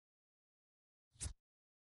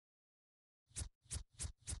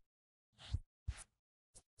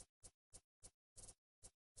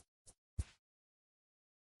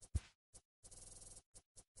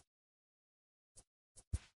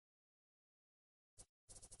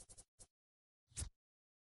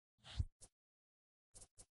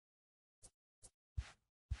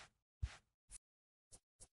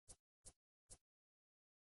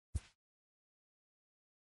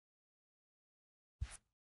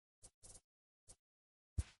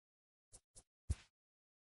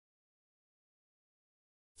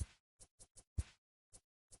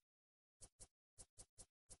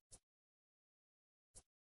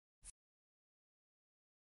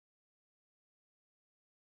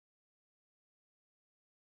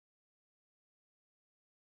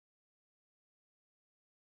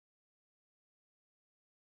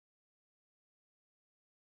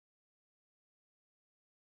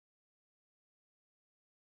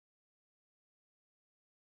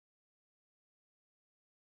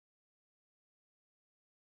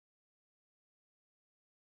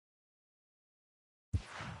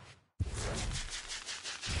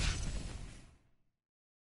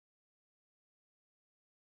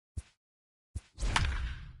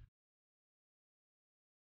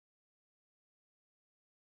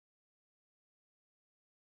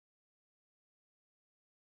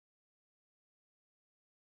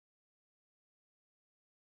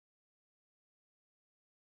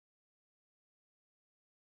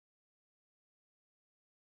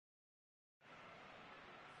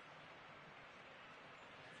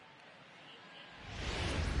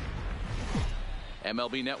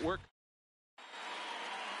MLB Network.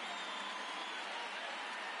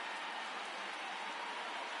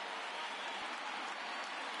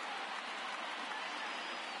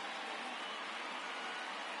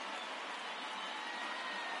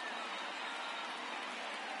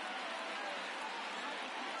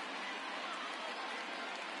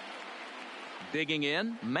 Digging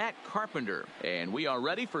in, Matt Carpenter, and we are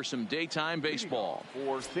ready for some daytime baseball.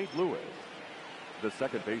 For St. Louis, the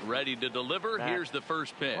second baseman. Ready to deliver. Here's the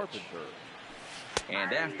first pitch. Carpenter.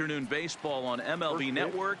 And afternoon baseball on MLB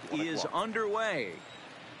Network is underway.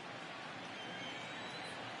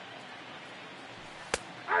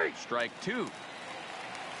 Strike two.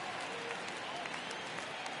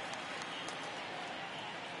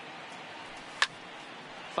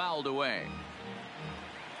 Fouled away.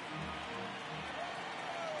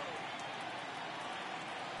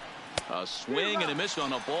 A swing and a miss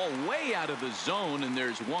on a ball way out of the zone, and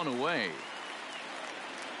there's one away.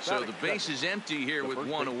 So the base is empty here with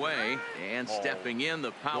one away, and stepping in,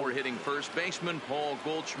 the power-hitting first baseman, Paul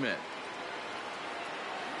Goldschmidt.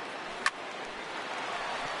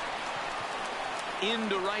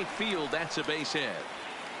 Into right field, that's a base hit.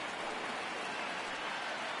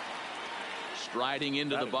 Striding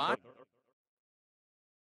into the box.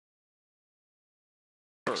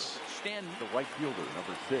 Stand the right fielder,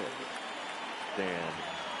 number 6. Stand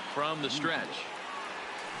from the stretch.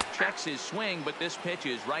 Checks his swing, but this pitch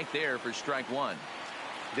is right there for strike one.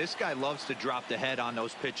 This guy loves to drop the head on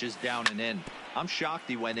those pitches down and in. I'm shocked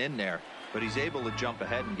he went in there, but he's able to jump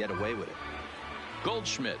ahead and get away with it.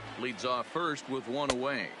 Goldschmidt leads off first with one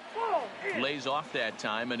away. Lays off that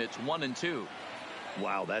time, and it's 1-2.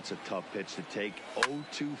 Wow, that's a tough pitch to take.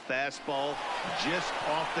 0-2 fastball just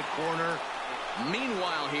off the corner.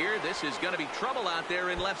 Meanwhile here, this is going to be trouble out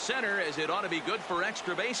there in left center, as it ought to be good for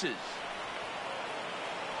extra bases.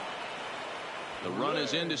 The run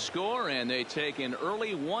is in to score, and they take an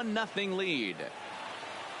early 1-0 lead.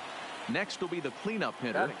 Next will be the cleanup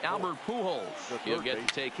hitter, Albert Pujols. He'll get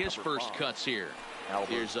to take his first cuts here.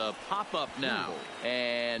 Here's a pop-up now,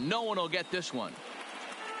 and no one will get this one.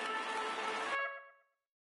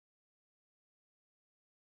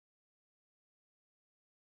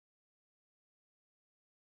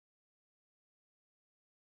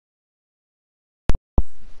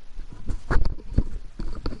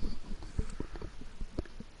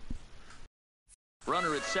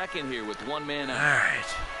 Runner at second here with one man out. All right.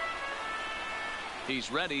 He's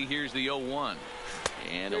ready. Here's the 0-1.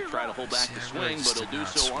 And he'll try to hold back the swing, but he'll do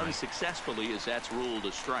so unsuccessfully, as that's ruled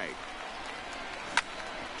a strike.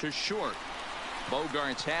 To short.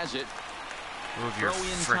 Bogarts has it. Move your Throw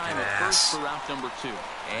in frickin' time at ass. first for out number 2.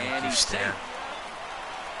 And he's safe.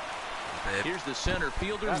 Here's the center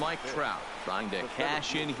fielder, Mike Trout, trying to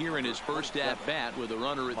cash in here in his first at-bat with a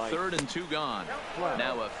runner at third and 2 gone.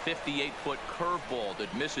 Now a 58-foot curveball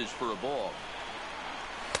that misses for a ball.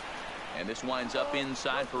 And this winds up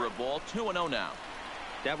inside for a ball. 2-0 now.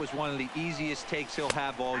 That was one of the easiest takes he'll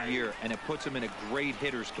have all year, and it puts him in a great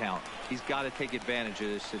hitter's count. He's got to take advantage of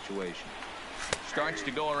this situation. Starts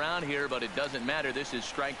to go around here, but it doesn't matter. This is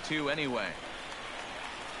strike 2 anyway.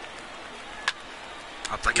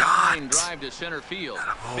 Up the line drive to center field.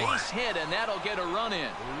 Base hit, and that'll get a run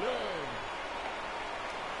in.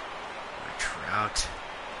 Trout.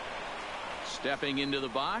 Stepping into the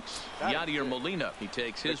box, Yadier Molina. He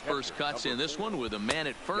takes his first cuts in this one with a man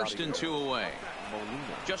at first and 2 away.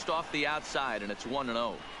 Just off the outside, and it's 1-0.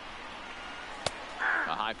 A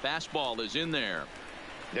high fastball is in there.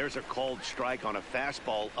 There's a called strike on a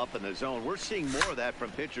fastball up in the zone. We're seeing more of that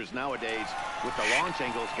from pitchers nowadays. With the launch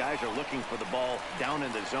angles, guys are looking for the ball down in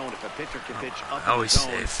the zone. If a pitcher can pitch up in the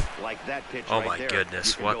zone, safe. like that pitch Oh right my there,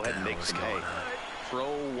 goodness, you can what go the ahead and hell make is some going hay. on?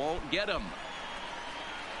 Throw won't get him.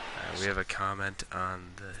 We have a comment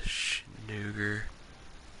on the Schnooger.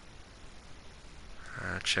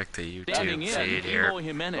 Check the YouTube feed here.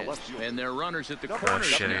 Jimenez, and their runners at the Oh corner.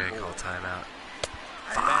 shit, I gotta call timeout.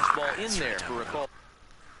 Fastball in there for a call.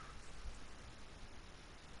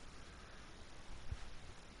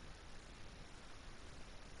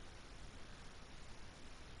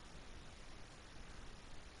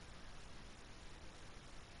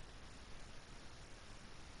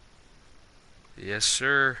 Yes,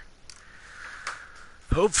 sir.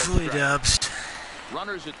 Hopefully, Dubs.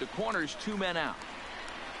 Runners at the corners, 2 men out.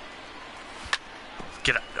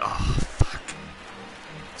 Get up. Oh, fuck.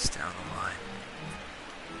 It's down the line.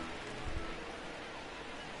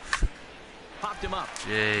 Popped him up.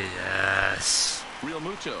 Yes. Real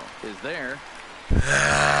Muto is there.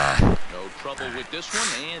 No trouble with this one,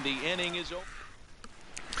 and the inning is over.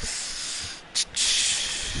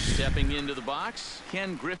 Stepping into the box,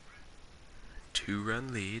 Ken Griffin.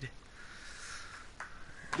 2-run lead.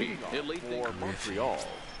 Elite For Montreal,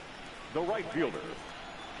 the right fielder,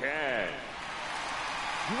 Ken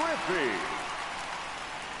Griffey.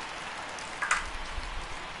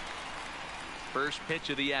 First pitch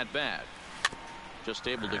of the at-bat. Just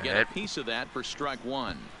able to get a piece of that for strike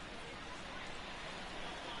one.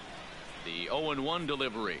 The 0-1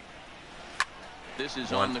 delivery. This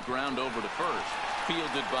is on the ground over to first.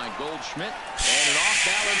 Fielded by Goldschmidt. And an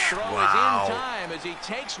off-balance throw is in time as he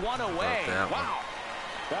takes one away. Wow.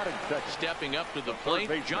 Stepping up to the plate,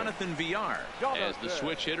 Jonathan Villar. As the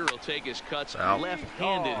switch hitter will take his cuts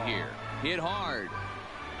left-handed here. Hit hard.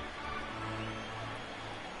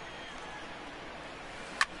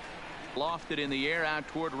 Lofted in the air out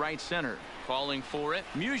toward right center. Calling for it,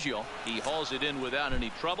 Musial. He hauls it in without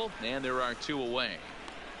any trouble, and there are 2 away.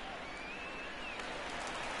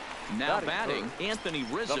 Now batting, Anthony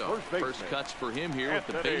Rizzo. First cuts for him here with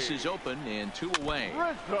the bases open and 2 away.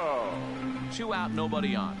 2 out,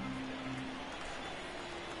 nobody on.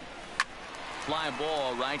 Fly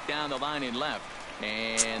ball right down the line in left,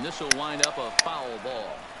 and this will wind up a foul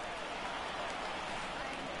ball.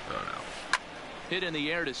 Oh no. Hit in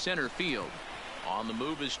the air to center field. On the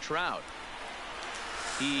move is Trout.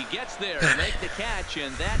 He gets there to make the catch,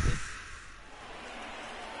 and that.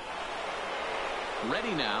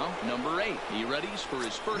 Ready now, number 8. He readies for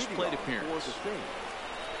his first plate appearance.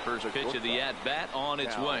 First pitch of the at-bat on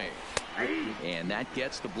its way. And that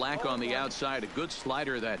gets the black on the outside. A good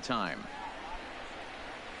slider that time.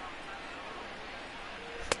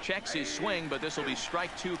 Checks his swing, but this will be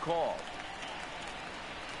strike 2 call.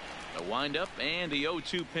 A windup and the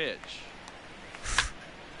 0-2 pitch.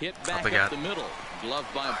 Hit back up the middle.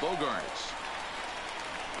 Gloved by Bogarts.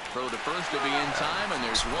 Throw to first to be in time, and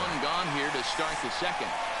there's one gone here to start the second.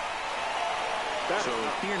 So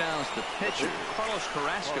here now is the pitcher, Carlos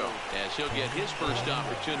Carrasco, as he'll get his first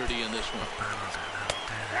opportunity in this one.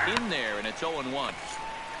 In there, and it's 0-1.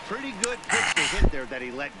 Pretty good pitch to hit there that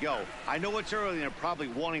he let go. I know it's early and they're probably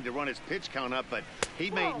wanting to run his pitch count up, but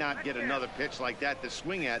he may not get another pitch like that to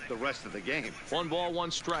swing at the rest of the game. 1 ball,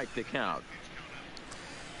 1 strike to count.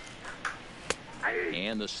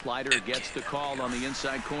 And the slider gets the call on the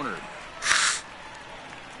inside corner.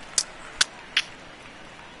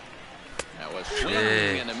 That was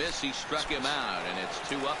swinging and a miss. He struck him out, and it's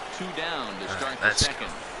 2 up, 2 down to start the second.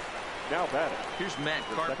 Now batting. Here's Matt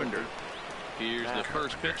Carpenter. Here's the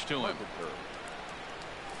first pitch to him.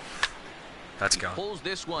 That's gone. Pulls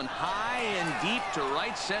this one high and deep to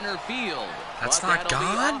right center field. That's not gone.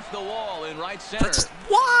 Be off the wall in right center. That's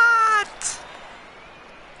what?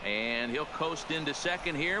 And he'll coast into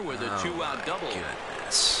second here with a 2-out double.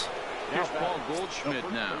 Goodness. Here's Paul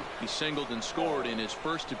Goldschmidt now. He singled and scored in his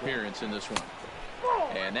first appearance in this one.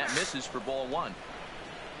 And that misses for ball 1.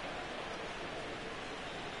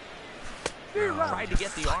 Tried to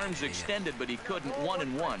get the arms extended, but he couldn't.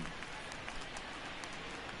 1-1.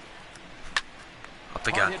 Up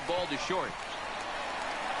the gut. Hit ball to short.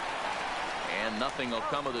 And nothing will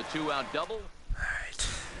come of the 2-out double. All right.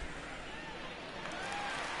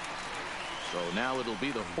 So now it'll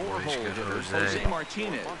be the 4-hole hitter, Jose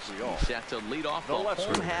Martinez. He's set to lead off the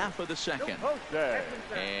home half of the second.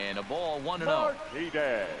 And a ball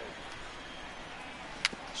 1-0.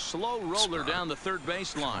 Slow roller down the third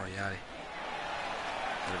baseline.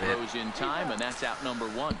 Throws in time, and that's out number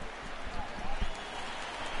 1.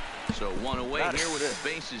 So 1 away here with the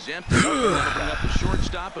bases empty. Opening up the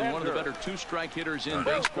shortstop and one of the better 2-strike hitters in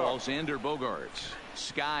baseball, Xander Bogaerts.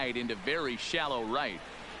 Skied into very shallow right.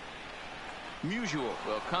 Musial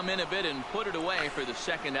will come in a bit and put it away for the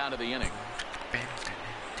second out of the inning.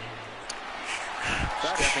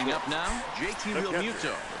 Stepping up now, JT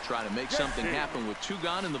Realmuto will try to make something happen with 2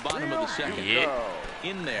 gone in the bottom of the second.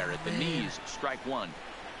 In there at the knees, strike 1.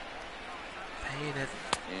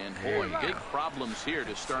 And boy, big problems here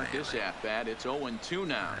to start this at-bat. It's 0-2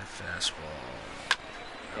 now.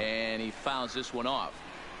 Fastball. And he fouls this one off.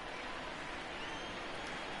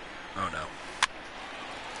 Oh no.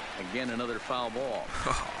 Again, another foul ball.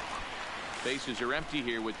 Bases are empty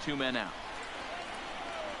here with 2 men out.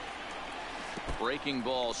 Breaking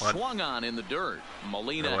ball swung on in the dirt.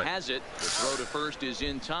 Molina has it. The throw to first is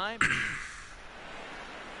in time.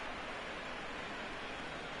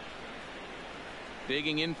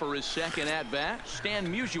 Digging in for his second at-bat, Stan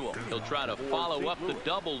Musial. He'll try to follow up the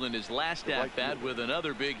double in his last at-bat with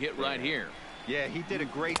another big hit right here. Yeah, he did a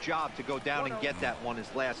great job to go down and get that one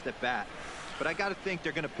his last at-bat. But I got to think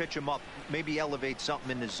they're going to pitch him up, maybe elevate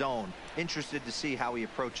something in the zone. Interested to see how he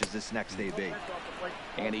approaches this next AB.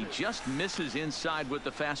 And he just misses inside with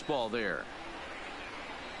the fastball there.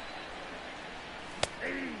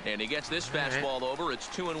 And he gets this fastball over. It's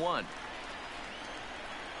 2-1.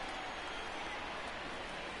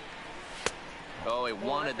 Oh, he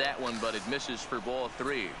wanted that one, but it misses for ball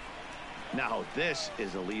 3. Now this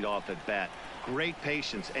is a leadoff at bat. Great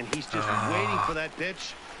patience, and he's just waiting for that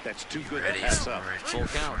pitch. That's too good to pass up. Full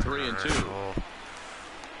count, 3-2.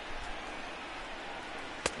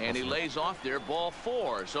 And he lays off there, ball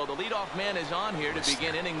 4. So the leadoff man is on here to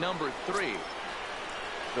begin inning number 3.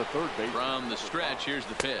 The third base. From the stretch, here's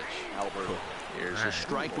the pitch. Here's a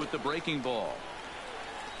strike with the breaking ball.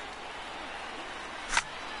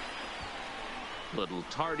 Little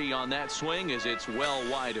tardy on that swing as it's well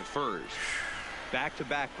wide of first.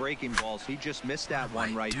 Back-to-back breaking balls. He just missed that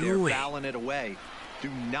one right there, fouling it away. Do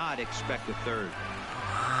not expect a third.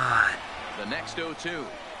 The next 0-2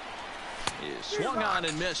 is swung on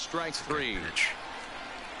and missed, strike 3.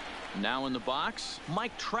 Now in the box,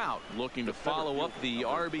 Mike Trout looking to follow up the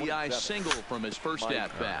RBI single from his first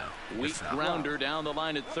at-bat. Weak grounder down the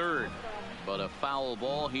line at third, but a foul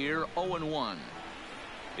ball here, 0-1.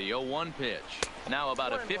 The 0-1 pitch. Now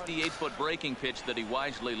about a 58-foot breaking pitch that he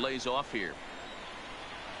wisely lays off here.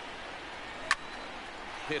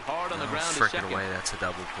 Hit hard on the ground to second. Away, that's a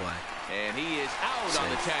double play. And he is out on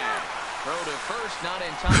the tag. Throw to first, not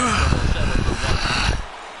in time for the 7 for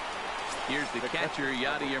 1. Here's the catcher,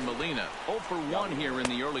 Yadier Molina. 0 for 1 here in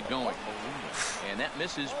the early going. And that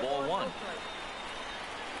misses, ball 1.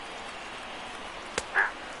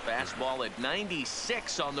 Fastball at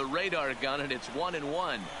 96 on the radar gun, and it's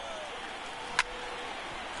 1-1.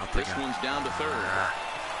 This one's down to third.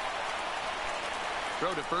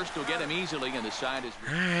 Throw to first will get him easily, and the side is.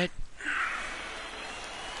 All right.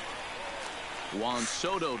 Juan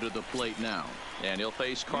Soto to the plate now, and he'll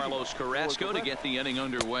face Carlos Carrasco to get the inning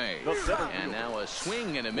underway. And now a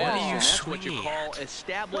swing and a miss, and that's what you call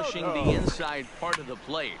establishing the inside part of the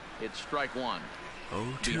plate. It's strike 1.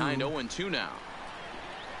 0-2. Behind 0-2 now.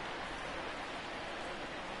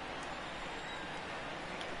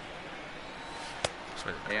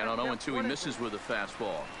 And on 0-2 he misses with a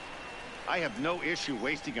fastball. I have no issue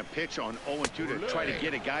wasting a pitch on 0-2 to try to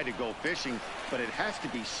get a guy to go fishing, but it has to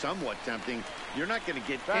be somewhat tempting. You're not going to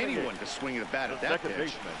get anyone to swing the bat at that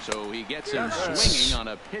pitch. So he gets him swinging on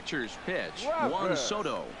a pitcher's pitch. Juan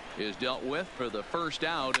Soto is dealt with for the first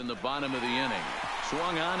out in the bottom of the inning.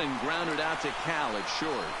 Swung on and grounded out to Cal at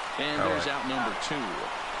short. And there's out number 2.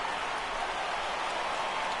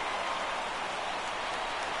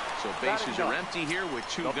 So bases are empty here with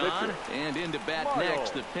 2 gone. And into bat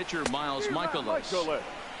next, the pitcher, Miles Michaelis.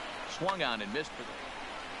 Swung on and missed for the.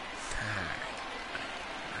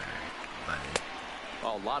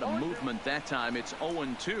 A lot of movement that time. It's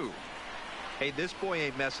 0-2. Hey, this boy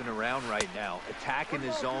ain't messing around right now. Attacking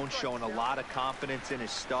his zone, showing a lot of confidence in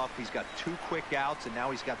his stuff. He's got 2 quick outs, and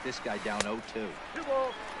now he's got this guy down 0-2.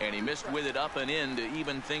 And he missed with it up and in to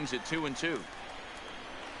even things at 2-2.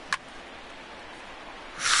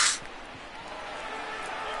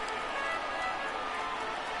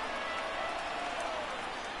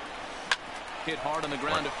 Hit hard on the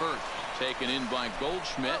ground to first. Taken in by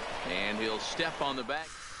Goldschmidt, and he'll step on the back.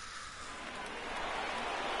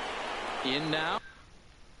 In now.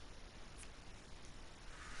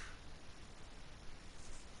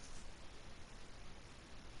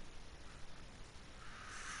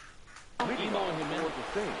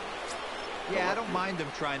 Yeah, I don't mind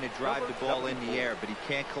him trying to drive the ball in the air, but he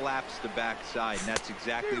can't collapse the backside, and that's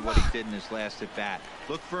exactly what he did in his last at bat.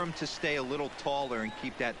 Look for him to stay a little taller and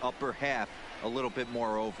keep that upper half a little bit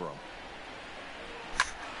more over him.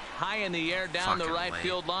 High in the air down the right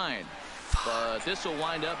field line. But this will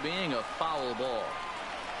wind up being a foul ball.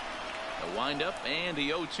 The windup and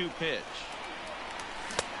the 0-2 pitch.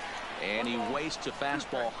 And he wastes a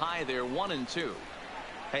fastball high there, 1-2.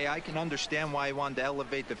 Hey, I can understand why he wanted to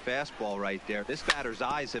elevate the fastball right there. This batter's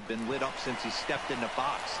eyes have been lit up since he stepped in the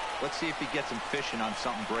box. Let's see if he gets him fishing on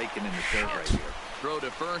something breaking in the third right here. Throw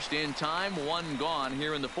to first in time, 1 gone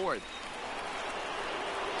here in the 4th.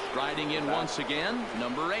 Riding in once again,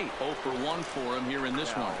 number 8. 0 for 1 for him here in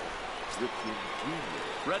this one.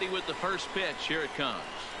 Ready with the first pitch. Here it comes.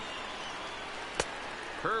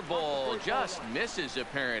 Curveball just misses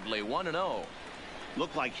apparently. 1-0.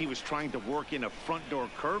 Looked like he was trying to work in a front door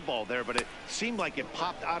curveball there, but it seemed like it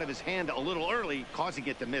popped out of his hand a little early, causing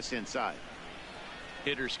it to miss inside.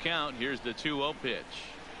 Hitters count. Here's the 2-0 pitch.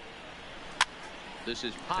 This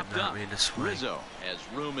is popped up. Rizzo has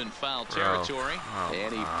room in foul territory,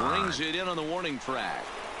 and he brings it in on the warning track.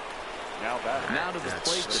 Now to the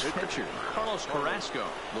plate, the pitcher, Carlos Carrasco,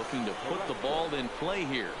 looking to put the ball in play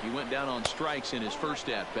here. He went down on strikes in his first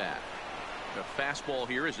at-bat. The fastball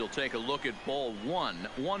here as he'll take a look at ball 1,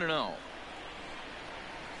 1-0.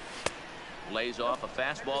 Lays off a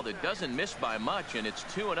fastball that doesn't miss by much, and it's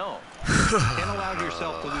 2-0. Can't allow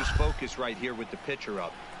yourself to lose focus right here with the pitcher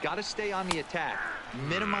up. Got to stay on the attack.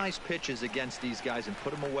 Minimize pitches against these guys and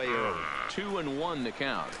put them away early. 2-1 to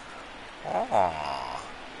count.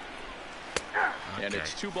 And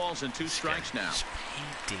it's 2 balls and 2 strikes now.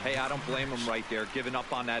 Hey, I don't blame him right there. Giving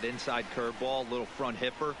up on that inside curveball, little front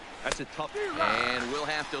hipper. That's a tough. And we'll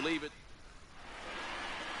have to leave it.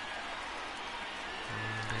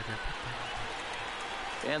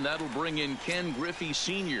 And that'll bring in Ken Griffey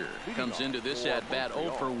Sr. Comes into this at bat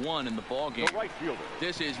 0 for 1 in the ball game.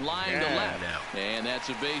 This is line to left. And that's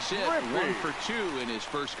a base hit. 1 for 2 in his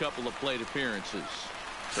first couple of plate appearances.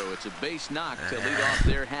 So it's a base knock to lead off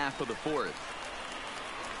their half of the 4th.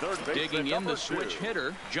 Digging in the switch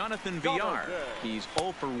hitter, Jonathan Villar. He's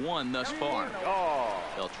 0 for 1 thus far.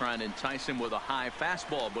 They'll try and entice him with a high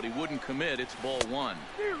fastball, but he wouldn't commit. It's ball 1.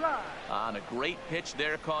 On a great pitch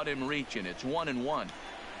there, caught him reaching. It's 1-1.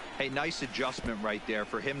 Hey, nice adjustment right there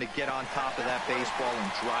for him to get on top of that baseball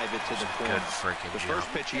and drive it to the corner. The first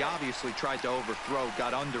pitch he obviously tried to overthrow,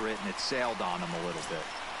 got under it, and it sailed on him a little bit.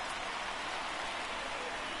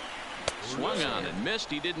 Swung on and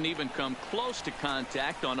missed. He didn't even come close to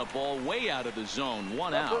contact on a ball way out of the zone.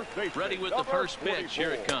 1 out. Ready with the first pitch.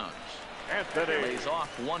 Here it comes. Lays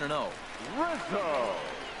off 1-0.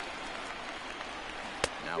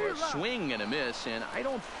 Now a swing and a miss, and I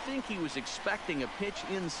don't think he was expecting a pitch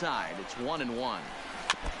inside. It's 1-1.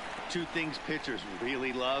 2 things pitchers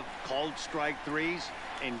really love: called strike threes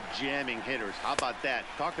and jamming hitters. How about that?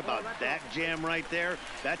 Talk about that jam right there.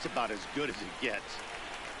 That's about as good as it gets.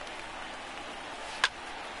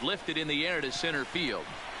 Lifted in the air to center field.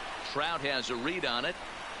 Trout has a read on it.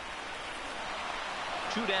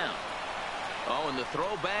 2 down. Oh, and the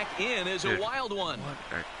throw back in is a wild one.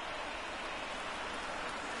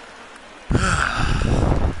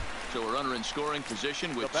 So a runner in scoring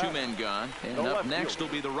position with 2 men gone. And up next will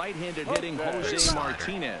be the right-handed hitting Jose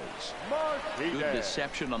Martinez. Good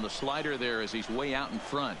deception on the slider there as he's way out in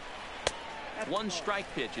front. 1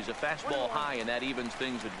 strike pitch is a fastball high, and that evens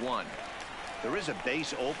things at 1. There is a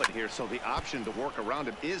base open here, so the option to work around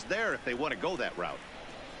him is there if they want to go that route.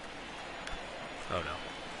 Oh,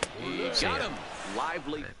 no. He got him.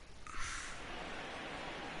 Lively.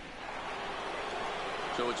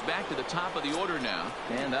 So it's back to the top of the order now,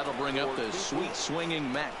 and that'll bring up the sweet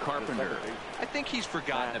swinging Matt Carpenter. I think he's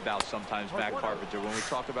forgotten about sometimes, Matt Carpenter. When we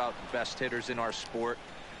talk about the best hitters in our sport,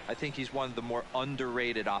 I think he's one of the more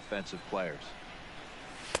underrated offensive players.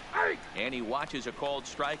 And he watches a called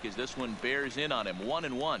strike as this one bears in on him.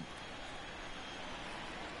 1-1.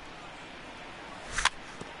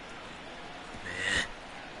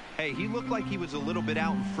 Hey, he looked like he was a little bit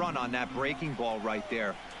out in front on that breaking ball right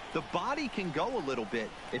there. The body can go a little bit.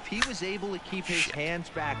 If he was able to keep his hands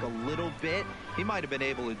back a little bit, he might have been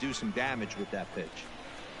able to do some damage with that pitch.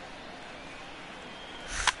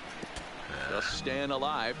 Just staying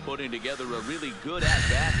alive, putting together a really good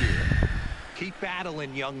at-bat here. Keep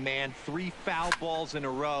battling, young man. 3 foul balls in a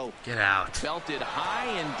row. Get out. Belted high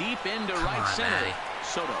and deep into right center. Matty.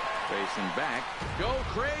 Soto facing back. Go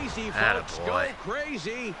crazy, folks. Go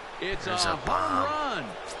crazy. It's a home run.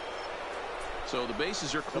 So the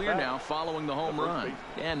bases are clear now following the home run.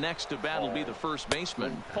 And next to bat will be the first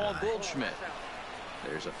baseman, Paul Goldschmidt.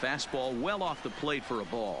 There's a fastball well off the plate for a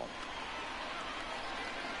ball.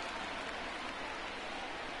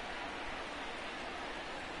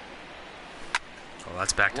 Well,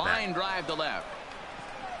 that's back to Line back. drive to left.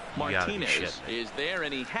 Martinez is there,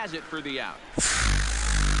 and he has it for the out.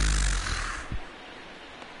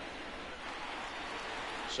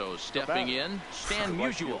 So stepping in, Stan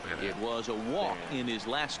Musial. It was a walk in his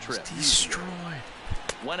last trip. Destroyed.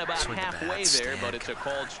 Went about halfway there, but it's a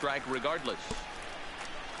called strike regardless.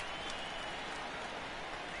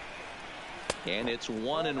 And it's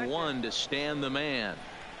 1-1 to Stan the man.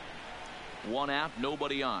 1 out,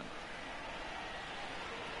 nobody on.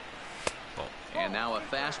 And now a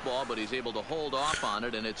fastball, but he's able to hold off on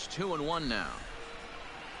it, and it's 2-1 now.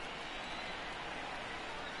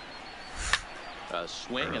 A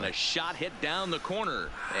swing and a shot hit down the corner,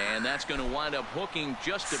 and that's going to wind up hooking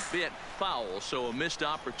just a bit foul, so a missed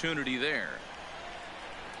opportunity there.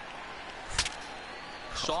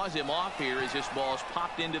 Saws him off here as this ball's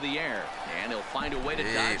popped into the air, and he'll find a way to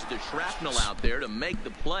dodge the shrapnel out there to make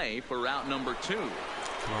the play for out number 2.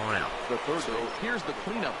 Come on out. So here's the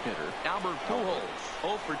cleanup hitter, Albert Pujols.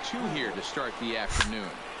 0 for 2 here to start the afternoon.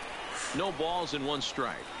 No balls and 1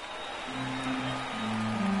 strike.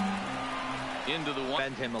 Into the one.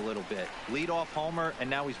 Bend him a little bit. Lead off homer, and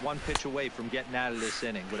now he's 1 pitch away from getting out of this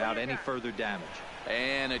inning without any further damage.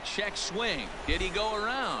 And a check swing. Did he go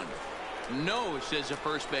around? No, says the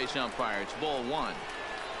first base umpire. It's ball one.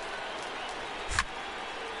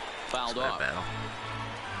 Fouled off. Battle.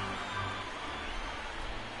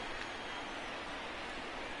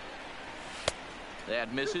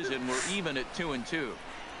 That misses, and we're even at 2-2.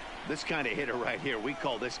 This kind of hitter right here, we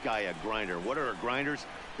call this guy a grinder. What are grinders?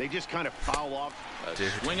 They just kind of foul off. A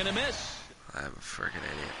swing and a miss. I'm a freaking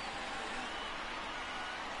idiot.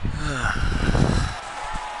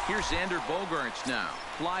 Here's Xander Bogaerts now.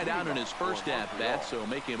 Flied out in his first at-bat, so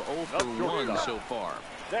make him 0 for 1 so far.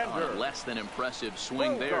 On a less than impressive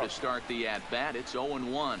swing there to start the at-bat. It's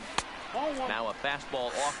 0-1. Now a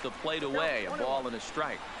fastball off the plate away. A ball and a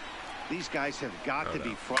strike. These guys have got to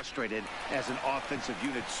be frustrated as an offensive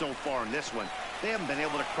unit so far in this one. They haven't been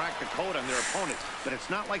able to crack the code on their opponents, but it's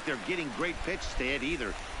not like they're getting great pitches to hit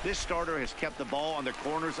either. This starter has kept the ball on the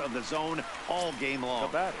corners of the zone all game long.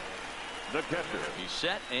 The batter, the catcher. He's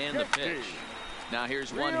set, and the pitch. Now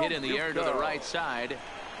here's one hit in the air to the right side.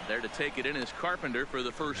 There to take it in is Carpenter for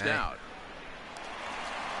the first out.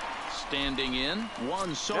 Standing in,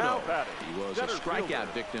 Juan Soto. He was a strikeout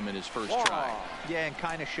victim in his first try. Yeah, and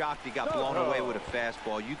kind of shocked he got blown away with a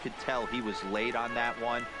fastball. You could tell he was late on that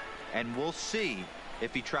one, and we'll see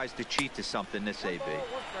if he tries to cheat to something this AB.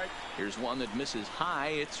 Here's one that misses high.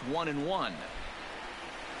 It's 1-1.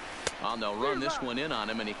 Well, they'll run this one in on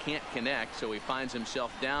him, and he can't connect, so he finds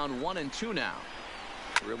himself down 1-2 now.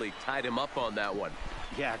 Really tied him up on that one.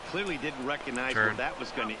 Yeah, clearly didn't recognize where that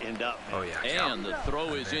was going to end up. Oh, yeah. And the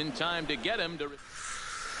throw is in time to get him to...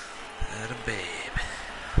 That a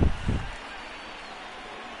babe.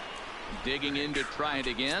 Digging in to try it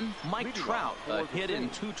again. Mike Trout, a hit in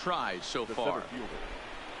 2 tries so far.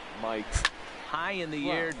 Mike. High in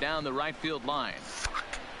the air down the right field line.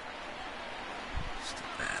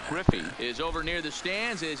 Griffey is over near the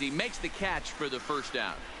stands as he makes the catch for the first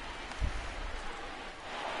out.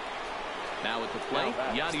 Now at the plate,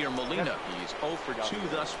 Yadier Molina. He's 0 for 2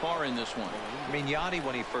 thus far in this one. I mean, Yadi,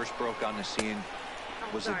 when he first broke on the scene,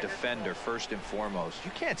 was a defender first and foremost. You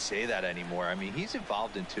can't say that anymore. I mean, he's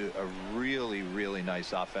evolved into a really, really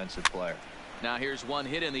nice offensive player. Now here's one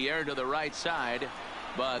hit in the air to the right side,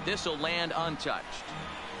 but this will land untouched.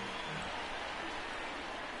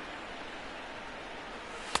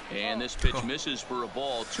 And this pitch misses for a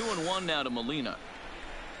ball. 2-1 now to Molina.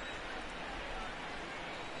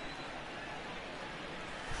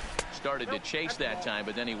 Started to chase that time,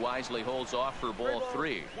 but then he wisely holds off for ball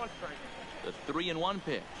 3. The 3-1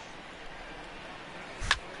 pitch.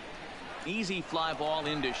 Easy fly ball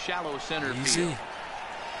into shallow center field.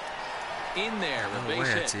 In there, a base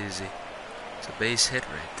hit. It's easy. It's a base hit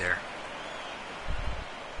right there.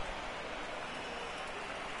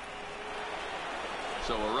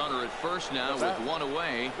 So a runner at first now with 1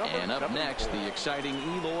 away, and up next the exciting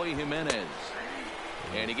Eloy Jimenez.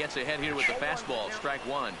 And he gets ahead here with the fastball. Strike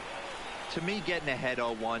 1. To me, getting ahead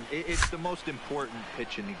 0-1, it's the most important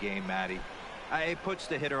pitch in the game, Matty. It puts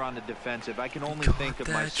the hitter on the defensive. I can only think of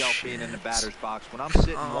myself being in the batter's box. When I'm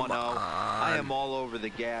sitting 1-0, I am all over the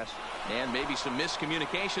gas. And maybe some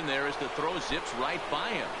miscommunication there as the throw zips right by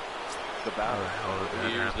him. The batter.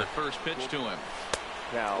 Here's the first pitch to him.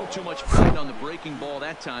 Too much fight on the breaking ball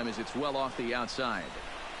that time as it's well off the outside.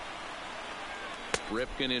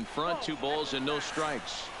 Ripken in front, 2 balls and no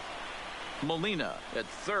strikes. Molina at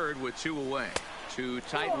third with 2 away. Too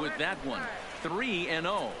tight with that one.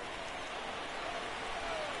 3-0.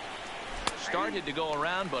 Started to go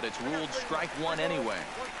around, but it's ruled strike 1 anyway.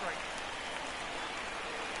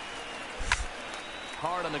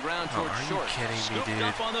 Hard on the ground towards short. Scooped me, dude.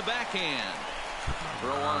 Up on the backhand.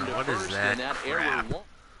 Throw on to first, and that error won't.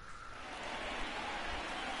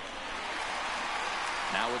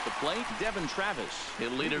 Now at the plate, Devin Travis. He'll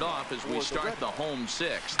lead it off as we start the home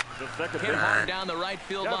 6th. Hit hard down the right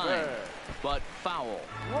field line, but foul.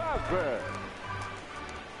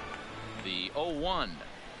 The 0-1.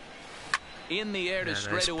 In the air to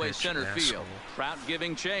straightaway center field. Trout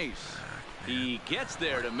giving chase. He gets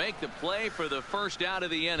there to make the play for the first out of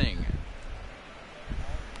the inning.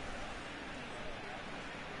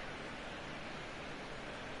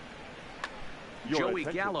 Joey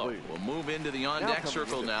Gallo will move into the on-deck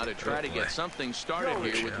circle now to try to get something started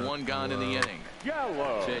here with 1 gone in the inning.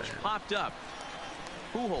 Pitch popped up.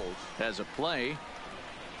 Pujols has a play,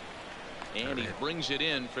 and he brings it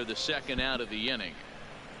in for the second out of the inning.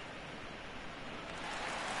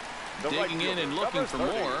 Digging in and looking for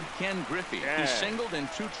more, Ken Griffey. He singled in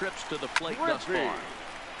 2 trips to the plate thus far.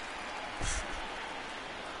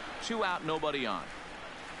 2 out, nobody on.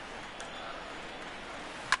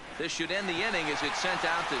 This should end the inning as it's sent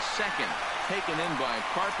out to second. Taken in by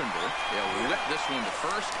Carpenter. They'll whip this one to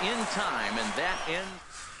first in time, and that ends.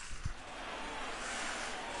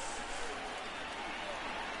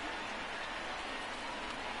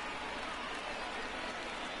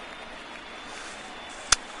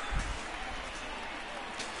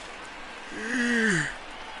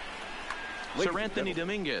 Anthony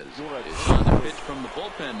Dominguez is on the pitch from the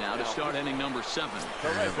bullpen now to start inning number 7.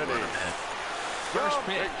 First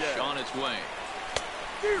pitch on its way.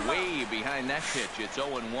 Way behind that pitch. It's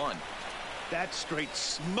 0-1. That's straight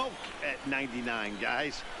smoke at 99,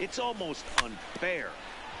 guys. It's almost unfair.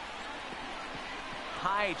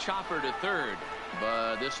 High chopper to third,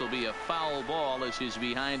 but this will be a foul ball as he's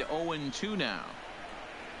behind 0-2 now.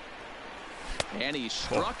 And he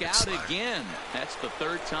struck out again. That's the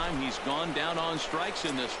third time he's gone down on strikes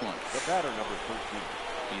in this one. The batter, number 13.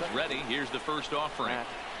 He's ready. Here's the first offering.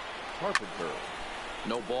 Carpenter.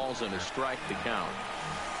 No balls and a strike to count.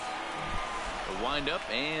 The windup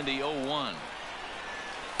and the 0-1.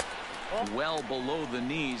 Well below the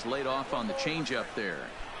knees, laid off on the changeup there.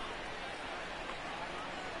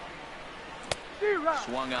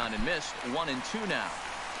 Swung on and missed. 1-2 now.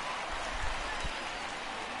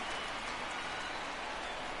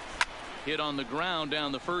 Hit on the ground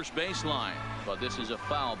down the first baseline, but this is a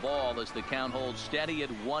foul ball as the count holds steady at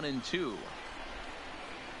 1-2.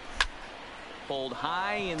 Pulled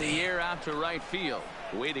high in the air out to right field.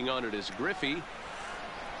 Waiting on it is Griffey,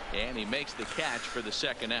 and he makes the catch for the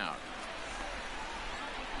second out.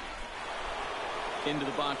 Into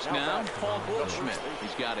the box now, Paul Goldschmidt.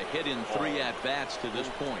 He's got a hit in 3 at-bats to this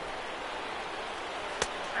point.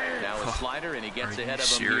 Now a slider, and he gets ahead of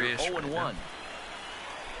him here, 0-1.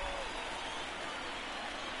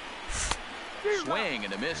 Swing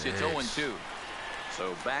and a miss. It's 0-2.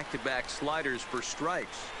 So back-to-back sliders for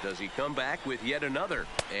strikes. Does he come back with yet another?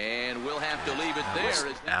 And we'll have to leave it there.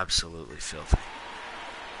 Was absolutely filthy.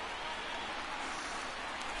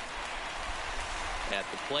 At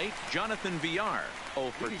the plate, Jonathan Villar,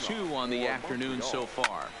 0 for 2 on the afternoon so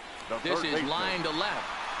far. This is line to left,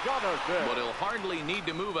 but he'll hardly need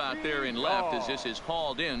to move out there in left as this is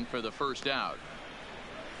hauled in for the first out.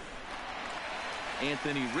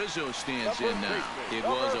 Anthony Rizzo stands in now. It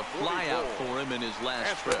was a flyout for him in his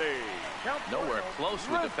last trip. Nowhere close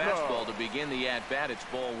with the fastball to begin the at-bat. It's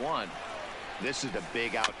ball 1. This is the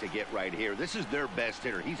big out to get right here. This is their best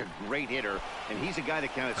hitter. He's a great hitter, and he's a guy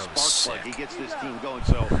that kind of spark plug. He gets this team going.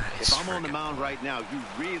 So if I'm on the mound right now, you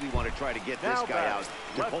really want to try to get this guy out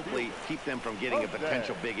to hopefully keep them from getting a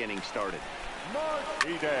potential big inning started.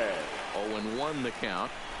 0-1 the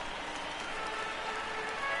count.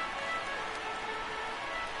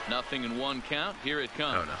 0-1 count. Here it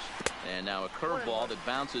comes. And now a curveball that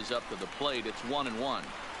bounces up to the plate. It's 1-1.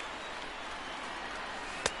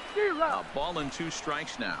 A ball and 2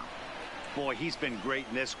 strikes now. Boy, he's been great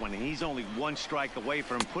in this one, and he's only 1 strike away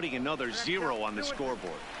from putting another 0 on the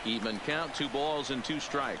scoreboard. Even count, 2 balls and 2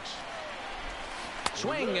 strikes.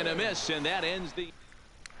 Swing and a miss, and that ends the.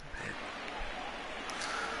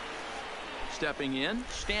 Stepping in,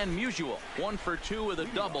 Stan Musial, 1 for 2 with a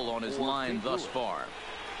double on his line thus far.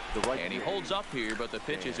 And he holds up here, but the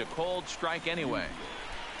pitch is a cold strike anyway.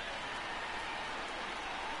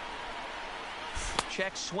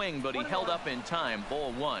 Check swing, but he held up in time.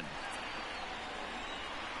 Ball 1.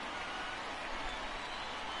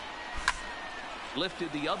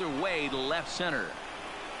 Lifted the other way to left center.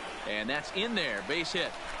 And that's in there. Base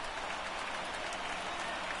hit.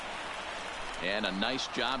 And a nice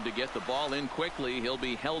job to get the ball in quickly. He'll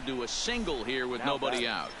be held to a single here with nobody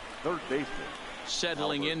out. Third baseman.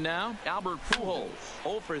 Settling in now, Albert Pujols,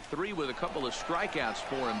 0 for 3 with a couple of strikeouts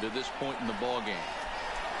for him to this point in the ballgame.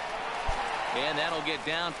 And that'll get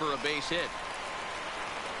down for a base hit.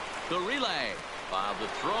 The relay. The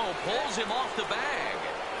throw pulls him off the bag.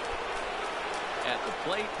 At the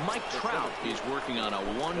plate, Mike Trout is working on a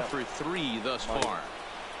 1 for 3 thus far.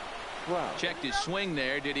 Checked his swing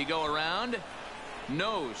there. Did he go around?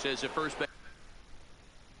 No, says the first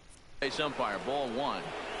base umpire. Ball 1.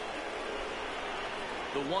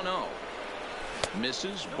 The 1-0.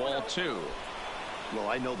 Misses. Ball 2. Well,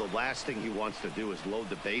 I know the last thing he wants to do is load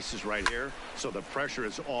the bases right here, so the pressure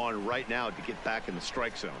is on right now to get back in the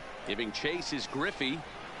strike zone. Giving chase is Griffey.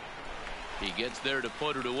 He gets there to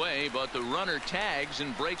put it away, but the runner tags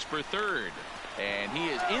and breaks for third. And he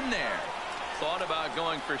is in there. Thought about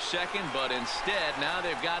going for second, but instead now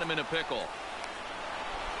they've got him in a pickle.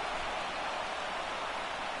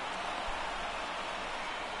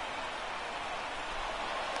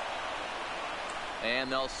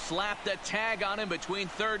 And they'll slap the tag on him between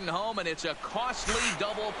third and home, and it's a costly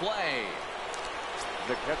double play.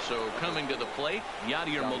 So coming to the plate,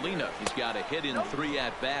 Yadier Molina. He's got a hit in 3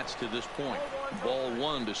 at-bats to this point. Ball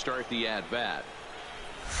 1 to start the at-bat.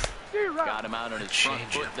 Got him out on his front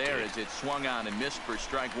foot there as it swung on and missed for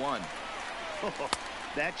strike 1.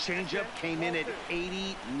 That changeup came in at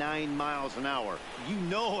 89 miles an hour. You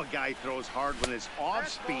know a guy throws hard when it's off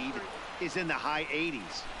speed is in the high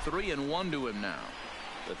 80s. 3-1 to him now.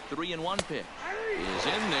 The 3-1 pitch is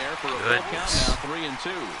in there for a full count now.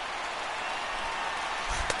 3-2.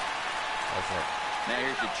 Now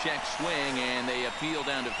here's the check swing, and they appeal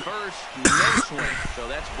down to first. No swing, so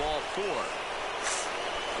that's ball 4.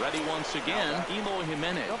 Ready once again, Eloy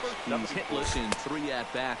Jimenez. He's hitless in 3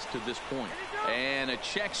 at-bats to this point. And a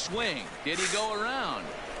check swing. Did he go around?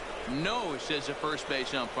 No, says the first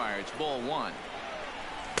base umpire. It's ball 1.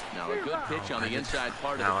 Now a good pitch on the inside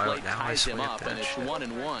part of the plate ties him up, and it's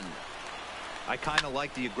 1-1. I kind of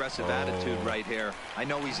like the aggressive attitude right here. I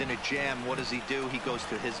know he's in a jam. What does he do? He goes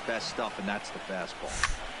to his best stuff, and that's the fastball.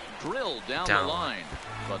 Drilled down the line.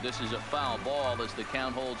 But this is a foul ball as the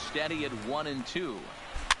count holds steady at 1-2.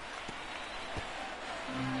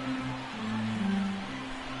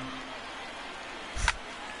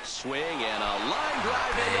 Swing and a line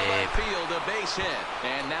drive into left field, a base hit,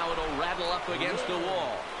 and now it'll rattle up against the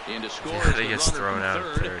wall. Into scores the runner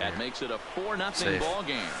from third. That makes it a 4-0 ball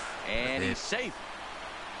game, and he's safe.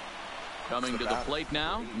 Coming to the plate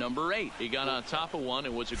now, number 8. He got on top of one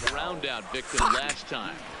and was a ground out victim last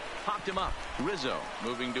time. Popped him up. Rizzo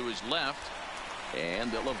moving to his left,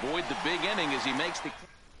 and they'll avoid the big inning as he makes the.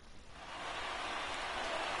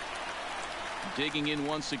 Digging in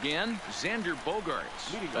once again, Xander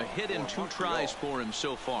Bogaerts. A hit in 2 tries for him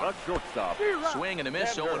so far. Swing and a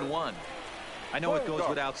miss, 0-1. I know it goes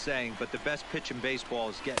without saying, but the best pitch in baseball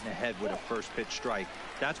is getting ahead with a first pitch strike.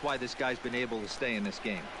 That's why this guy's been able to stay in this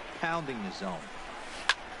game. Pounding the zone.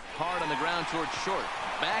 Hard on the ground towards short.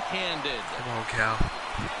 Backhanded. Come on, Cal.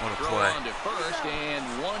 What a Throw play. on to first,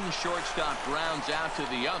 and one shortstop grounds out to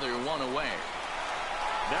the other, 1 away.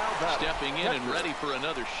 Stepping in and ready for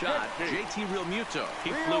another shot, JT Realmuto.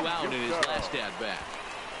 He flew out in his last at-bat.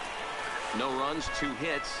 No runs, 2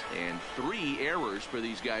 hits, and 3 errors for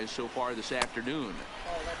these guys so far this afternoon.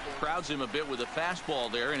 Crowds him a bit with a fastball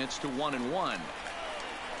there, and it's to 1-1.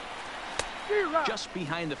 Just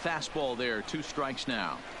behind the fastball there, 2 strikes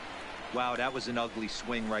now. Wow, that was an ugly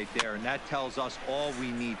swing right there, and that tells us all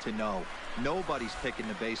we need to know. Nobody's picking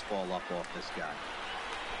the baseball up off this guy.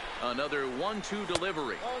 Another 1-2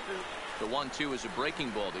 delivery. The 1-2 is a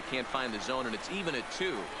breaking ball. They can't find the zone, and it's even at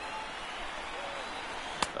 2.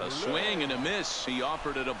 A swing and a miss. He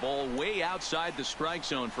offered it a ball way outside the strike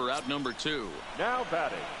zone for out number 2. Now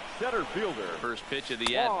batting, center fielder. First pitch of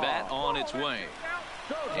the at-bat on its way.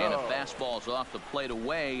 And a fastball's off the plate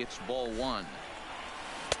away. It's ball 1.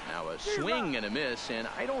 Now a swing and a miss, and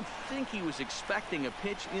I don't think he was expecting a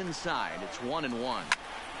pitch inside. It's 1-1.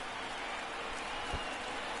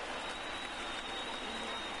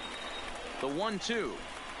 The 1-2.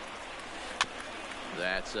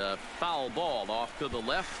 That's a foul ball off to the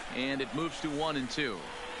left, and it moves to 1-2.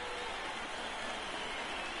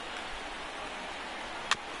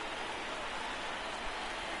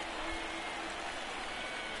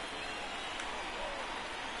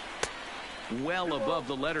 Well above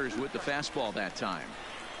the letters with the fastball that time.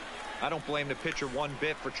 I don't blame the pitcher one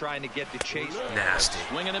bit for trying to get the chase. Nasty.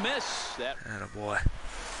 Swing and a miss. That. Attaboy.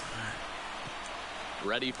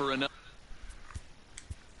 Ready for another.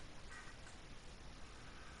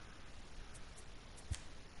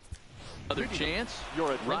 Another chance.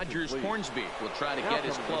 Rogers Hornsby will try to get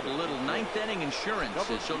his club a little 9th inning insurance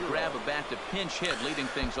as he'll grab a bat to pinch hit, leading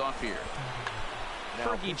things off here.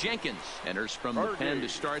 Fergie Jenkins enters from the pen to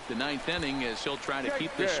start the 9th inning as he'll try to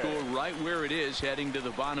keep the score right where it is heading to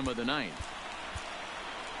the bottom of the 9th.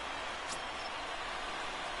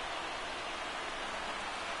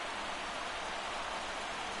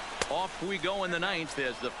 Off we go in the 9th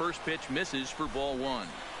as the first pitch misses for ball 1.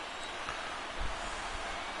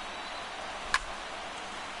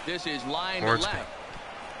 This is line to left.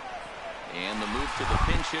 And the move to the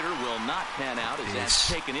pinch hitter will not pan out as that's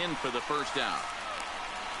taken in for the first out.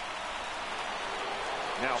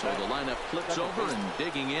 So the lineup flips over and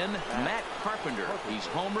digging in, Matt Carpenter. He's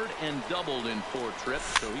homered and doubled in 4 trips,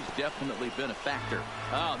 so he's definitely been a factor.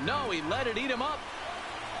 Oh, no, he let it eat him up.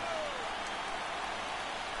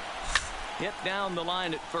 Hit down the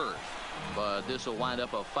line at first, but this will wind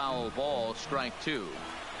up a foul ball, strike 2.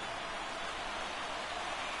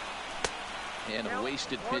 And a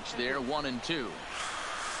wasted pitch there, 1-2.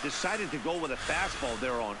 Decided to go with a fastball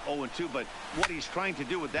there on 0-2, but what he's trying to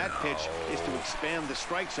do with that pitch is to expand the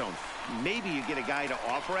strike zone. Maybe you get a guy to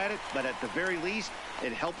offer at it, but at the very least,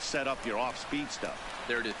 it helps set up your off-speed stuff.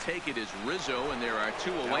 There to take it is Rizzo, and there are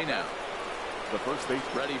 2 away now. The first base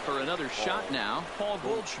ready for another shot now. Paul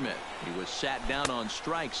Goldschmidt. He was sat down on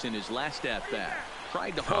strikes in his last at-bat.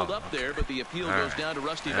 Tried to hold up there, but the appeal goes down to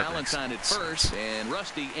Rusty Valentine at first, and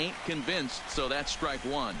Rusty ain't convinced, so that's strike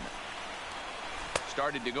 1.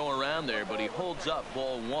 Started to go around there, but he holds up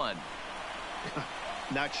ball 1.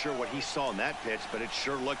 Not sure what he saw in that pitch, but it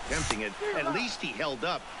sure looked tempting. And at least he held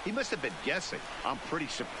up. He must have been guessing. I'm pretty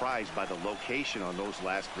surprised by the location on those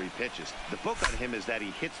last 3 pitches. The book on him is that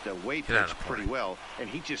he hits the away pitch pretty well, and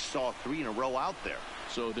he just saw 3 in a row out there.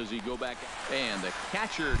 So does he go back? And the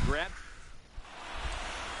catcher grabs.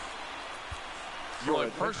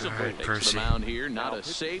 PERCIVAL takes the mound here. Not a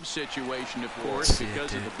save situation, of course,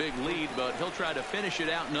 because of the big lead, but he'll try to finish it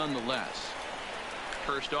out nonetheless.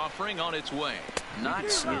 First offering on its way. Not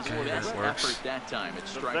his best effort that time.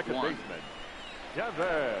 It's strike 1.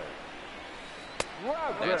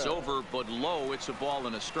 That's over, but low. It's a ball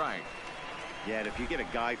and a strike. Yeah, and if you get a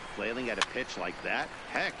guy flailing at a pitch like that,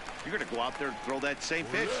 heck, you're going to go out there and throw that same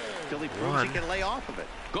pitch till he proves he can lay off of it.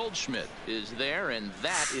 Goldschmidt is there, and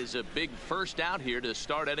that is a big first out here to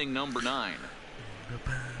start inning number 9.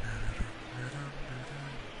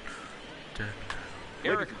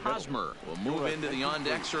 Eric Hosmer will move into the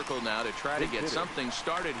on-deck circle now to try to get something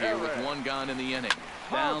started here with 1 gone in the inning.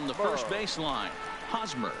 Down the first baseline,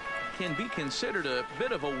 Hosmer can be considered a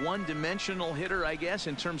bit of a one-dimensional hitter, I guess,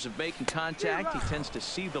 in terms of making contact. He tends to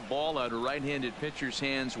see the ball out of right-handed pitchers'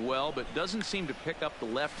 hands well, but doesn't seem to pick up the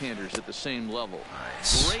left-handers at the same level.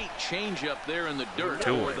 Nice. Great changeup there in the dirt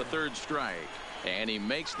for the 3rd strike. And he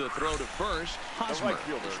makes the throw to first. Hosmer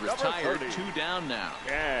is retired. 2 down now.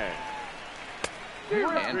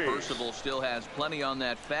 And PERCIVAL still has plenty on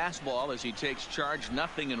that fastball as he takes charge,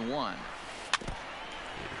 0-1.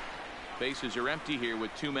 Bases are empty here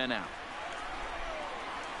with 2 men out.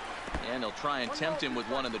 And he'll try and tempt him with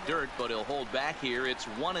 1 in the dirt, but he'll hold back here. It's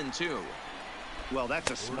 1-2. Well,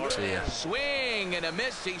 that's a smart swing and a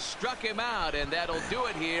miss. He struck him out, and that'll do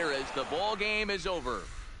it here as the ball game is over.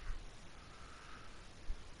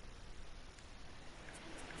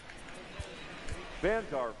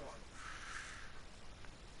 Fans are.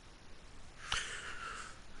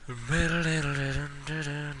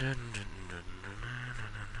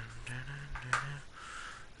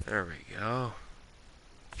 There we go.